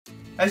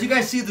As you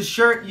guys see the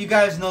shirt, you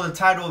guys know the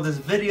title of this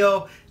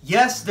video.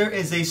 Yes, there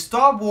is a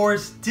Star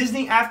Wars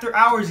Disney After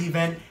Hours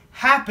event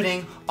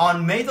happening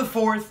on May the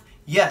 4th.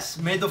 Yes,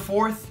 May the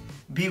 4th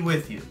be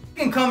with you.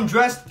 You can come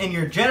dressed in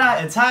your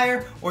Jedi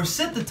attire or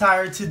Sith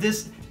attire to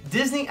this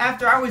Disney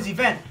After Hours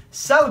event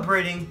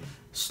celebrating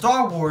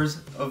Star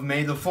Wars of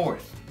May the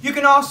 4th. You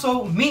can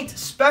also meet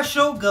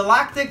special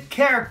galactic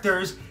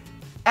characters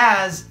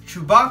as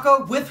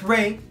Chewbacca with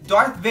Rey,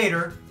 Darth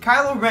Vader,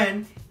 Kylo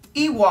Ren,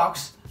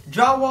 Ewoks,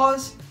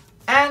 Jawas,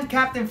 and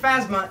Captain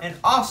Phasma, and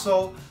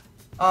also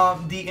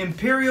the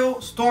Imperial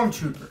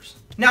Stormtroopers.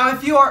 Now,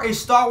 if you are a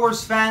Star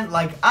Wars fan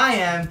like I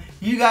am,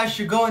 you guys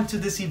should go into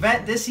this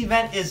event. This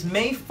event is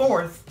May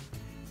 4th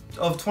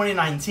of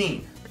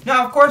 2019.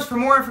 Now, of course, for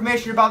more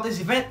information about this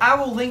event, I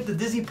will link the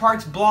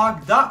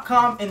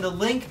DisneyParksBlog.com in the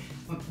link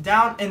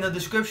down in the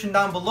description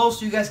down below,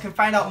 so you guys can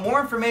find out more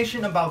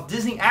information about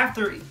Disney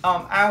After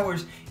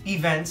Hours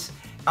events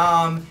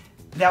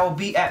that will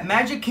be at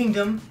Magic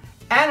Kingdom,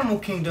 Animal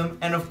Kingdom,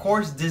 and of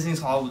course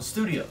Disney's Hollywood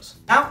Studios.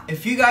 Now,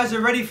 if you guys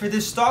are ready for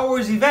this Star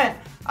Wars event,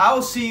 I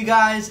will see you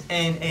guys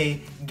in a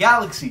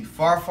galaxy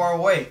far, far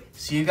away.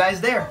 See you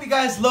guys there. Hope you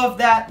guys love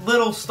that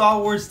little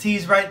Star Wars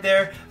tease right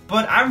there.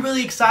 But I'm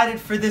really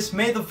excited for this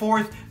May the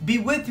 4th Be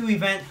With You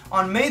event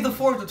on May the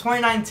 4th of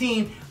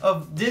 2019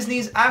 of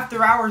Disney's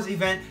After Hours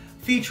event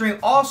featuring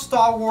all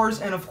Star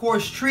Wars and of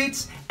course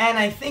treats. And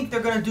I think they're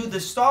going to do the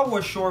Star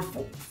Wars show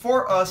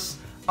for us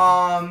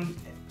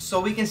so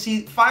we can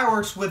see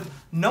fireworks with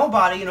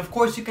nobody. And of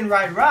course you can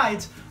ride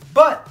rides.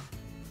 But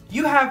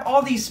you have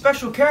all these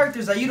special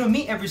characters that you don't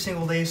meet every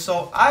single day,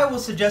 so I will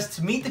suggest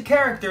to meet the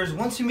characters.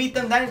 Once you meet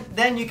them,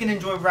 then you can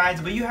enjoy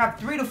rides. But you have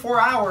 3 to 4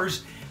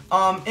 hours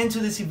into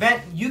this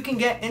event. You can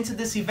get into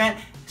this event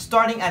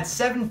starting at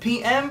 7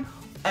 p.m.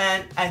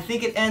 and I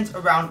think it ends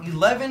around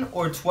 11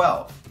 or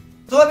 12.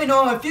 So let me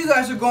know if you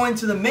guys are going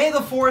to the May the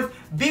 4th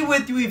Be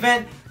With You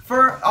event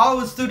for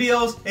Hollywood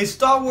Studios, a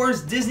Star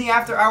Wars Disney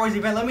After Hours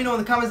event. Let me know in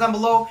the comments down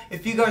below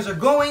if you guys are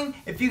going,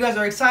 if you guys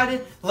are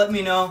excited. Let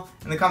me know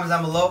in the comments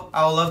down below.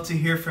 I would love to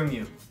hear from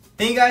you.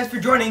 Thank you guys for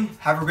joining.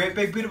 Have a great,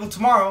 big, beautiful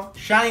tomorrow,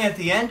 shining at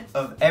the end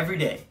of every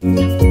day.